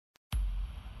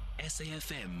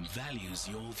SAFM values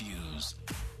your views.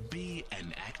 Be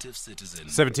an active citizen.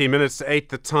 17 minutes to 8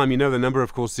 the time. You know the number,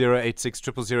 of course, 086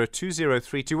 000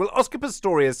 2032. Well, Oscar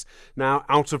Pistorius, now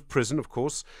out of prison, of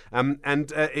course, and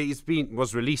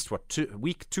was released,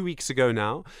 2 weeks ago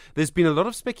now. There's been a lot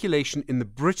of speculation in the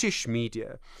British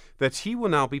media that he will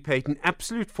now be paid an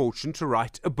absolute fortune to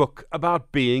write a book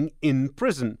about being in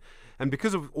prison. And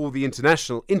because of all the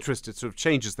international interest, it sort of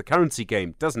changes the currency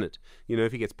game, doesn't it? You know,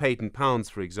 if he gets paid in pounds,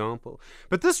 for example.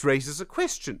 But this raises a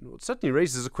question, or it certainly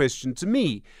raises a question to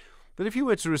me, that if he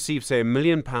were to receive, say, £1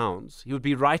 million, he would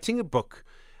be writing a book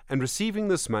and receiving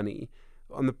this money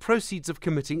on the proceeds of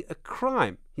committing a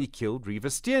crime. He killed Reeva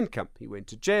Steenkamp. He went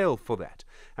to jail for that.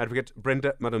 Advocate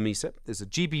Brenda Madomisa is a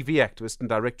GBV activist and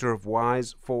director of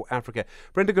Wise for Africa.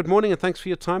 Brenda, good morning, and thanks for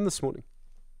your time this morning.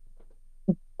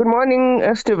 Good morning,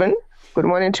 Stephen. Good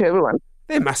morning to everyone.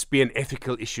 There must be an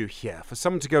ethical issue here for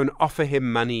someone to go and offer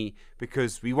him money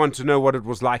because we want to know what it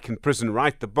was like in prison.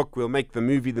 Write the book, we'll make the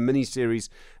movie, the miniseries,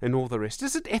 and all the rest.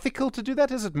 Is it ethical to do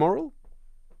that? Is it moral?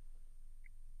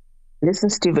 Listen,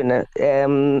 Stephen,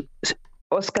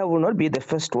 Oscar will not be the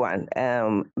first one.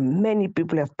 Many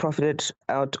people have profited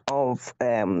out of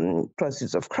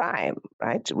proceeds of crime,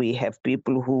 right? We have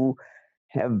people who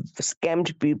have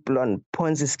scammed people on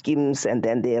Ponzi schemes, and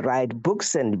then they write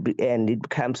books, and it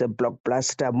becomes a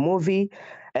blockbuster movie.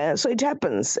 So it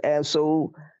happens.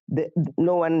 No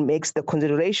one makes the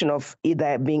consideration of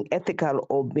either being ethical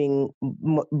or bring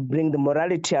the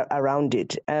morality around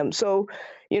it. It's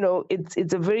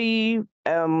a very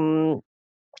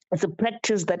it's a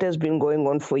practice that has been going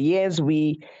on for years.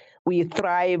 We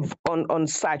thrive on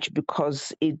such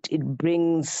because it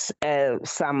brings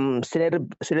some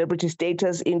celebrity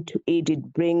status into it.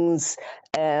 It brings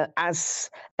us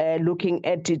looking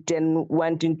at it and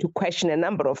wanting to question a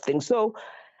number of things. So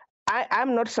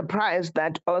I'm not surprised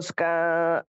that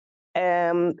Oscar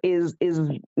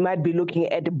might be looking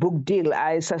at a book deal.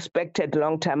 I suspected a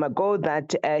long time ago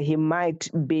that he might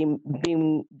be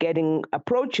getting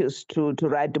approaches to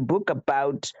write a book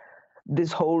about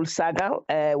this whole saga,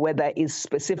 whether it's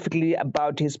specifically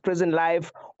about his prison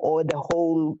life or the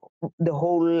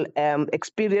whole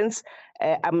experience.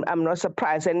 I'm not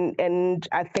surprised, and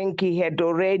I think he had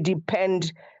already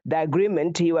penned the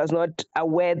agreement. He was not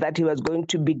aware that he was going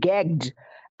to be gagged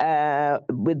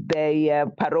with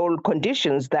the parole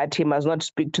conditions that he must not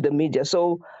speak to the media.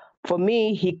 So for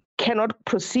me, he cannot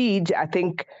proceed. I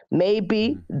think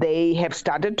maybe they have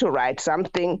started to write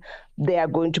something. They are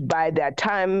going to buy their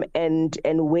time and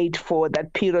wait for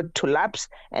that period to lapse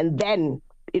and then,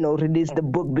 release the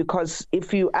book. Because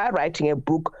if you are writing a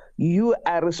book, you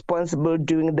are responsible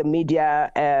doing the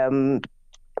media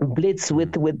blitz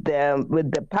with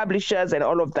the publishers and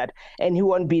all of that. And he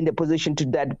won't be in the position to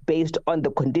do that based on the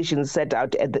conditions set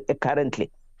out currently.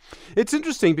 It's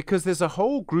interesting because there's a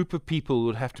whole group of people who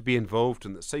would have to be involved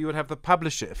in this. So you would have the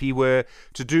publisher if he were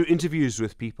to do interviews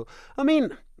with people. I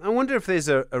mean, I wonder if there's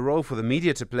a role for the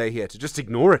media to play here, to just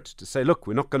ignore it, to say, look,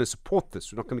 we're not going to support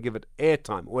this, we're not going to give it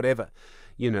airtime, or whatever.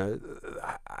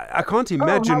 I can't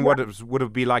imagine what it would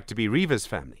have been like to be Reeva's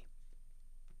family.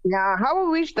 Yeah, how I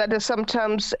wish that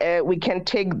sometimes we can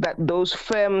take those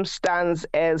firm stands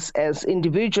as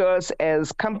individuals,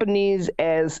 as companies,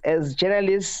 as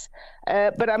journalists.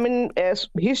 But I mean, as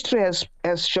history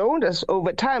has shown us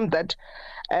over time that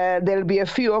there'll be a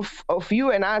few of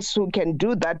you and us who can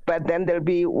do that, but then there'll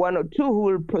be one or two who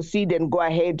will proceed and go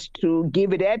ahead to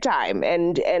give it airtime.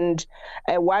 And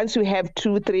once we have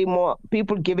 2-3 more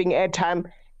people giving airtime,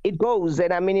 it goes.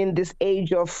 And I mean, in this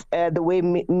age of the way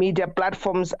media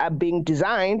platforms are being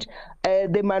designed,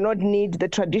 they might not need the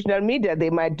traditional media. They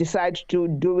might decide to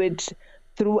do it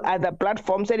through other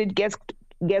platforms, and it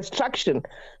gets traction.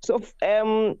 So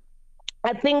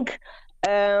I think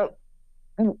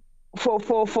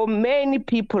for many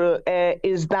people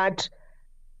is that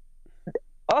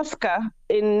Oscar,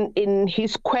 in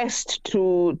his quest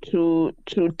to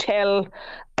tell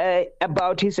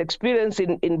about his experience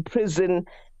in prison,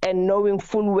 and knowing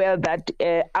full well that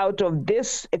out of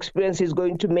this experience he's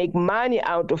going to make money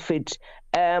out of it,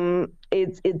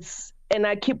 it's and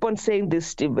I keep on saying this,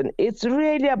 Stephen, it's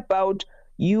really about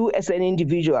you as an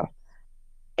individual.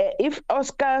 If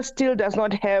Oscar still does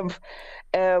not have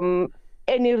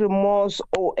any remorse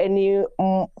or any,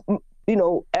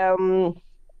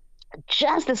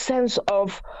 just a sense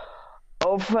of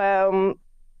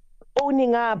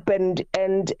owning up and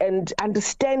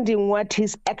understanding what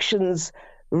his actions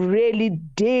really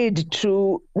did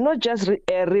to not just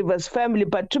Reeva's family,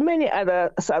 but to many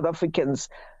other South Africans.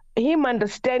 Him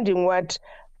understanding what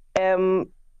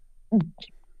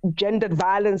gendered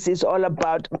violence is all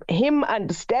about, him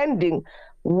understanding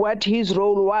what his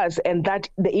role was and that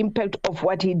the impact of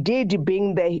what he did,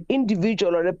 being the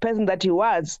individual or the person that he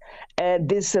was,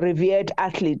 this revered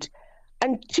athlete,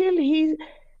 until he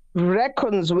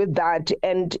reckons with that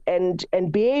and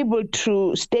be able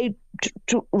to stay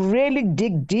to really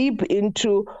dig deep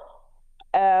into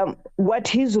what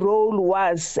his role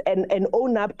was and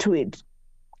own up to it.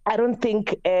 I don't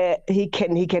think he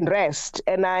can rest,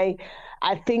 and I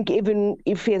think even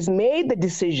if he has made the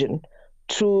decision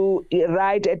to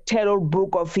write a tell-all book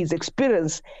of his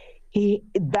experience,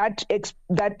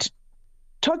 that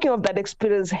talking of that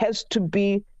experience has to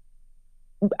be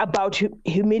about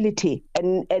humility,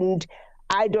 and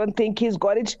I don't think he's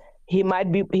got it. He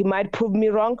might prove me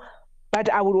wrong, but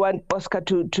I would want Oscar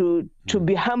to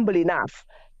be humble enough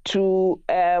to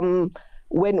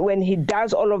when he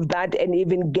does all of that and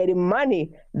even getting money,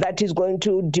 that he's going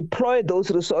to deploy those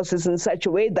resources in such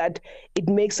a way that it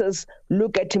makes us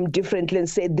look at him differently and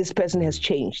say this person has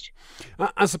changed.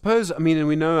 I suppose, I mean, and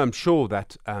we know, I'm sure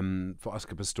that for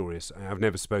Oscar Pistorius, I've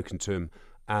never spoken to him,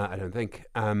 I don't think,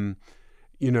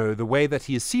 the way that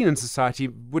he is seen in society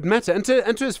would matter, and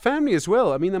to his family as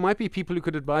well. I mean, there might be people who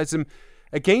could advise him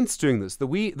against doing this. The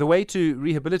way to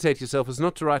rehabilitate yourself is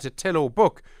not to write a tell-all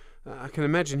book. I can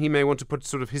imagine he may want to put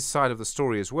sort of his side of the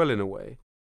story as well, in a way.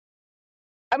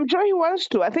 I'm sure he wants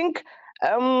to. I think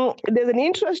there's an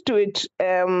interest to it,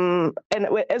 and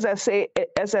as I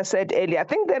said earlier, I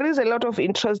think there is a lot of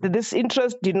interest. This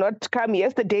interest did not come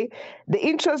yesterday. The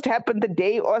interest happened the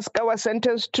day Oscar was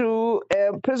sentenced to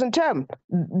prison term.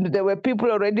 There were people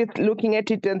already looking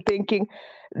at it and thinking,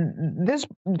 this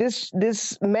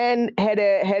man had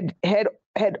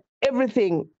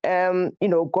everything,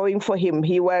 going for him.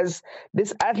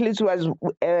 This athlete was,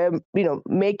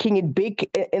 making it big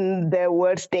in the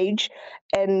world stage,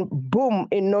 and boom,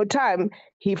 in no time,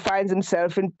 he finds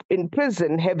himself in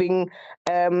prison, having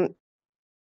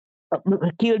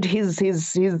killed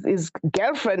his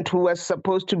girlfriend, who was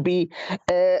supposed to be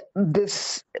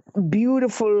this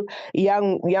beautiful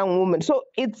young woman. So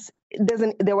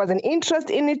there was an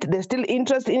interest in it. There's still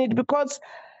interest in it because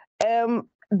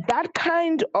that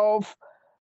kind of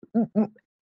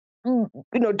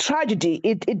tragedy,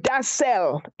 it does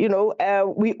sell.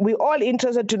 We all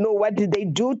interested to know what did they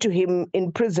do to him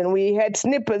in prison. We had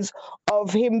snippets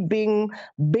of him being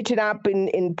beaten up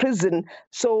in prison,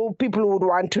 so people would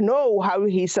want to know how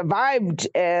he survived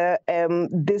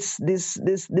this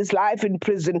life in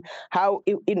prison. How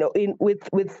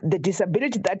with the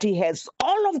disability that he has,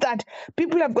 all of that,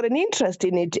 people have got an interest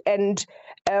in it, and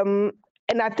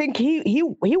I think he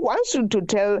wants to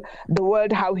tell the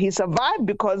world how he survived,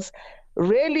 because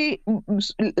really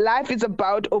life is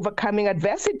about overcoming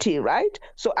adversity, right?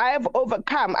 So I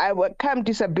overcome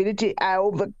disability. I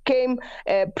overcame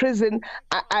prison.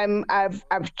 I'm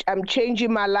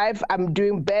changing my life. I'm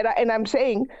doing better, and I'm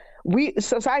saying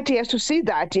society has to see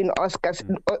that in Oscar.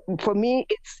 For me,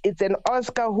 it's an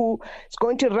Oscar who is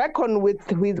going to reckon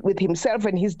with himself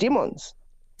and his demons.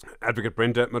 Advocate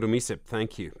Brenda Madumisep,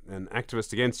 thank you. An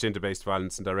activist against gender-based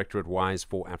violence and director at Wise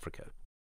for Africa.